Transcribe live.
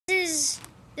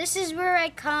is where I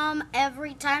come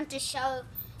every time to show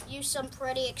you some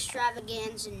pretty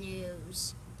extravaganza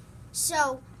news.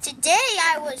 So today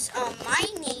I was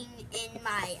mining in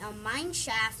my mine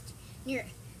shaft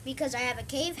because I have a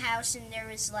cave house and there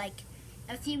was like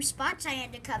a few spots I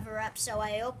had to cover up, so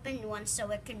I opened one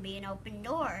so it can be an open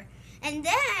door. And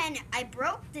then I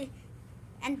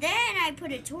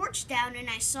put a torch down and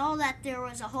I saw that there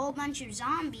was a whole bunch of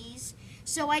zombies,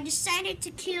 so I decided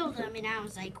to kill them. And I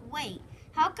was like, wait,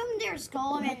 how come there's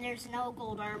gold and there's no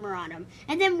gold armor on them?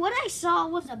 And then what I saw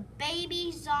was a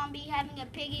baby zombie having a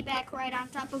piggyback right on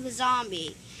top of a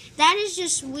zombie. That is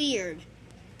just weird.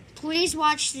 Please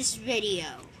watch this video.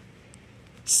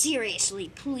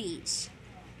 Seriously, please.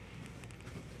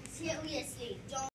 Seriously, don't.